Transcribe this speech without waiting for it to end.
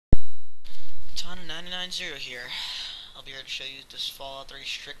Ton990 here. I'll be here to show you this Fallout 3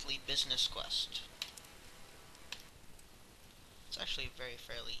 strictly business quest. It's actually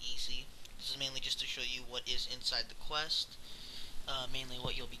fairly easy. This is mainly just to show you what is inside the quest, mainly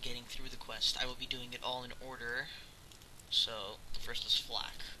what you'll be getting through the quest. I will be doing it all in order. So, the first is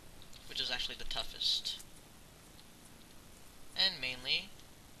flak, which is actually the toughest. And mainly...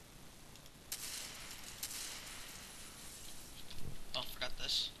 Oh, forgot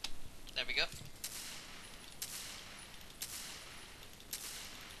this. There we go.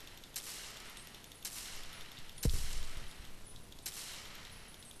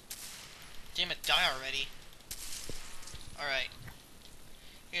 Damn it, die already. Alright.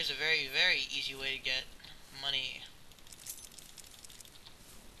 Here's a very easy way to get money.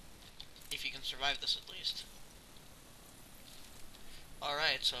 If you can survive this at least.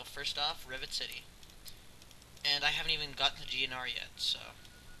 Alright, so first off, Rivet City. And I haven't even gotten to GNR yet, so...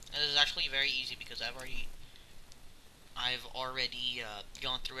 And this is actually very easy because I've already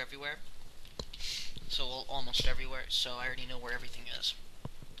gone through everywhere. So, well, almost everywhere, so I already know where everything is.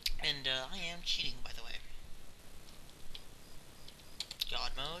 And, I am cheating, by the way.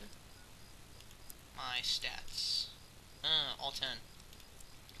 God mode. My stats. All 10.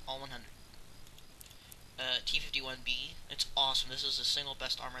 All 100. T51B. It's awesome. This is the single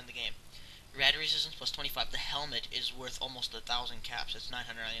best armor in the game. Rad resistance plus 25. The helmet is worth almost 1,000 caps. It's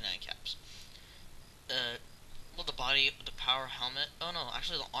 999 caps. Well, the power helmet. Oh no,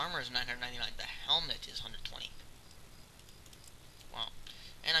 actually the armor is 999. The helmet is 120. Wow.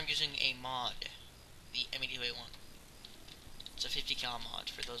 And I'm using a mod, the M82A1. It's a 50 cal mod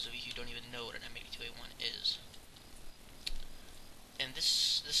for those of you who don't even know what an M82A1 is. And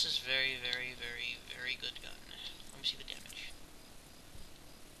this is very good gun. Let me see the damage.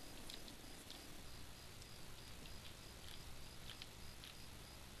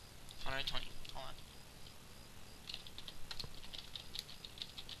 120. Hold on.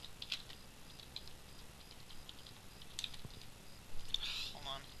 Hold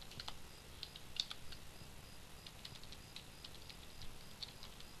on.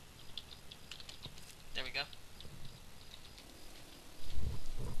 There we go.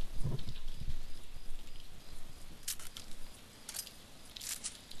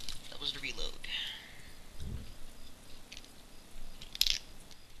 That was the reload.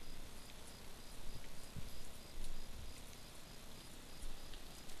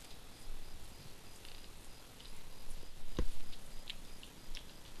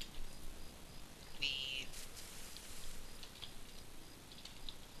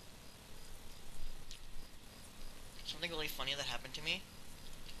 Something really funny that happened to me.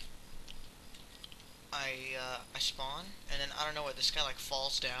 I spawn, and then I don't know where this guy like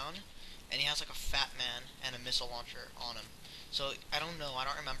falls down, and he has like a fat man and a missile launcher on him. So I don't know. I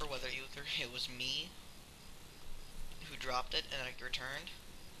don't remember whether either it was me who dropped it and I returned,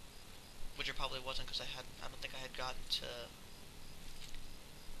 which it probably wasn't because I don't think I had gotten to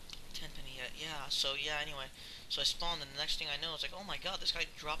 10 penny yet. Yeah. So yeah. Anyway, so I spawned, and the next thing I know, it's like, oh my god, this guy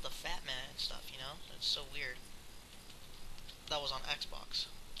dropped a fat man and stuff. You know, it's so weird. That was on Xbox.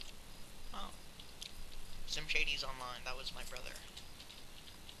 Oh. Sim Shady's online. That was my brother.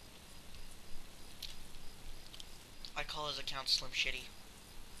 I call his account Slim Shitty.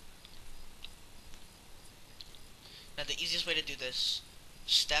 Now the easiest way to do this,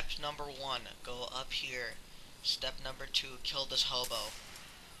 step number 1, go up here. Step number 2, kill this hobo.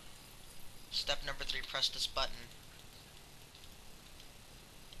 Step number 3, press this button.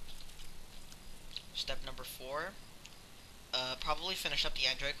 Step number 4, probably finish up the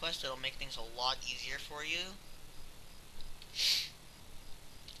Android quest. It'll make things a lot easier for you.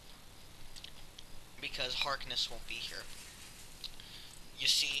 Because Harkness won't be here. You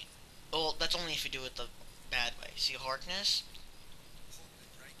see, well, that's only if you do it the bad way. See, Harkness?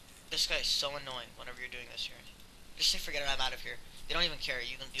 This guy is so annoying whenever you're doing this here. Just say, forget it, I'm out of here. They don't even care.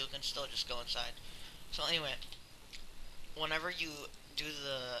 You can still just go inside. So anyway, whenever you do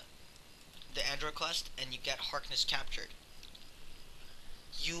the Android quest and you get Harkness captured,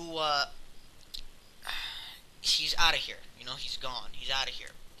 he's out of here. You know, he's gone. He's out of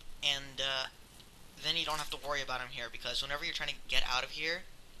here. And then you don't have to worry about him here, because whenever you're trying to get out of here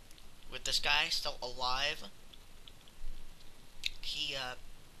with this guy still alive,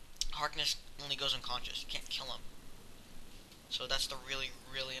 Harkness only goes unconscious. You can't kill him. So that's the really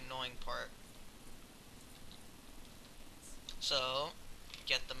annoying part. So,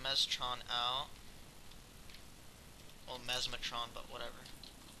 get the Mesotron out. Well, Mesmatron, but whatever.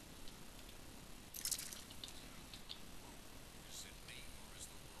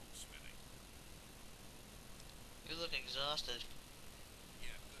 You look exhausted.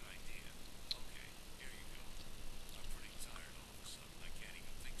 Yeah, good idea. Okay.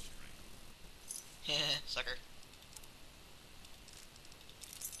 sucker.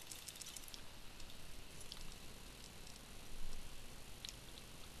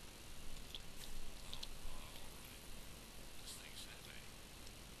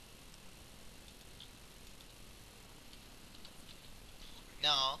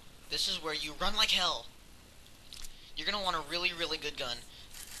 Now, this is where you run like hell. You're gonna want a really, really good gun.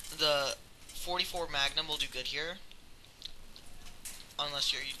 The 44 Magnum will do good here.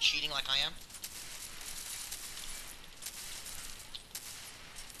 Unless you're cheating like I am.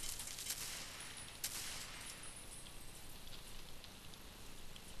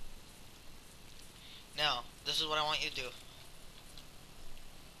 Now, this is what I want you to do.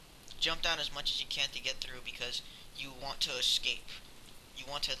 Jump down as much as you can to get through because you want to escape. You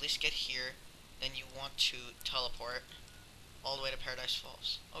want to at least get here, then you want to teleport all the way to Paradise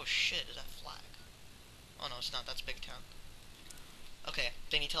Falls. Oh shit, is that flag? Oh no, it's not, that's Big Town. Okay,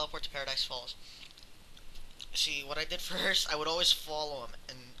 then you teleport to Paradise Falls. See, what I did first, I would always follow him,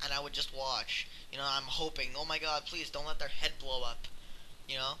 and I would just watch. You know, I'm hoping, oh my god, please don't let their head blow up.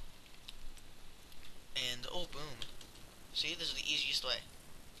 You know? And, oh, boom. See, this is the easiest way.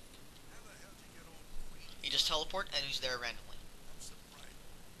 You just teleport, and he's there randomly.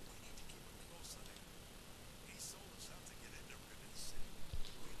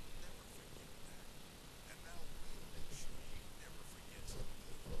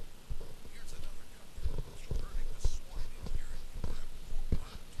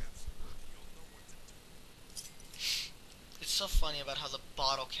 It's so funny about how the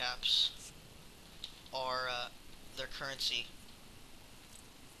bottle caps are their currency.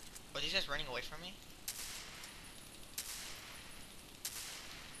 Are these guys running away from me?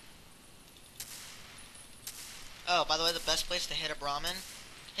 Oh, by the way, the best place to hit a Brahmin,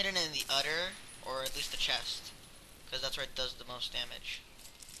 hit it in the udder, or at least the chest, because that's where it does the most damage.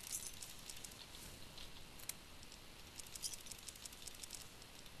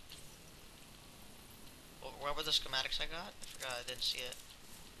 Where were the schematics I got? I forgot, I didn't see it.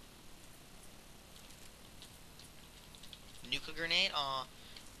 Nuka grenade? Aw.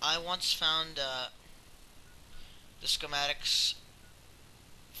 I once found the schematics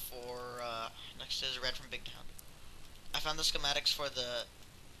for, next is Red from Big Town. I found the schematics for the...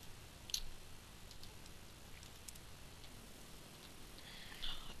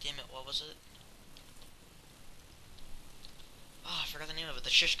 Oh, damn it, what was it? Oh, I forgot the name of it. The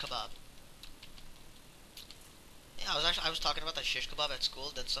shish kebab. Yeah, I was talking about that shish kebab at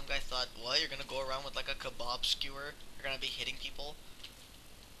school. Then some guy thought, what? You're gonna go around with like a kebab skewer? You're gonna be hitting people?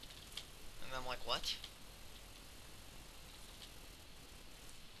 And I'm like, what?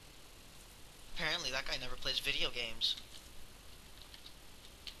 Apparently that guy never plays video games.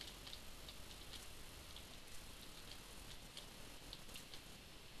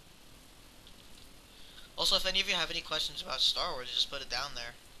 Also, if any of you have any questions about Star Wars, just put it down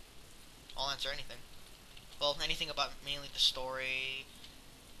there. I'll answer anything. Well, anything about mainly the story,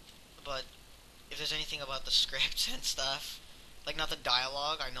 but if there's anything about the scripts and stuff, like not the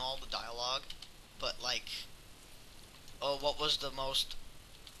dialogue, I know all the dialogue, but like, oh, what was the most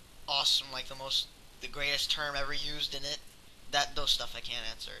awesome, like the greatest term ever used in it? Those stuff I can't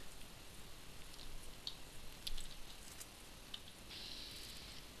answer.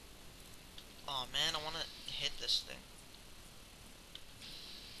 Oh man, I wanna hit this thing.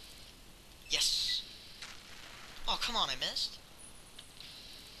 Yes! Oh, come on, I missed.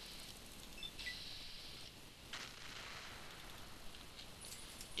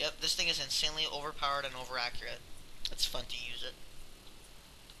 Yep, this thing is insanely overpowered and overaccurate. It's fun to use it.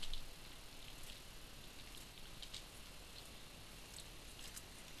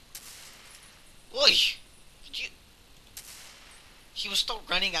 Oi! Did you... He was still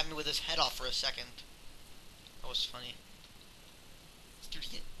running at me with his head off for a second. That was funny.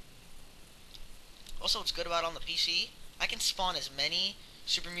 Also, what's good about on the PC, I can spawn as many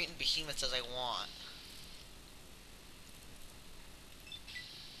Super Mutant Behemoths as I want.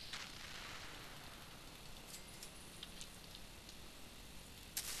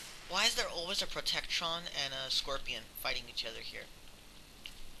 Why is there always a Protectron and a Scorpion fighting each other here?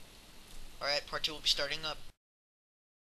 Alright, part 2 will be starting up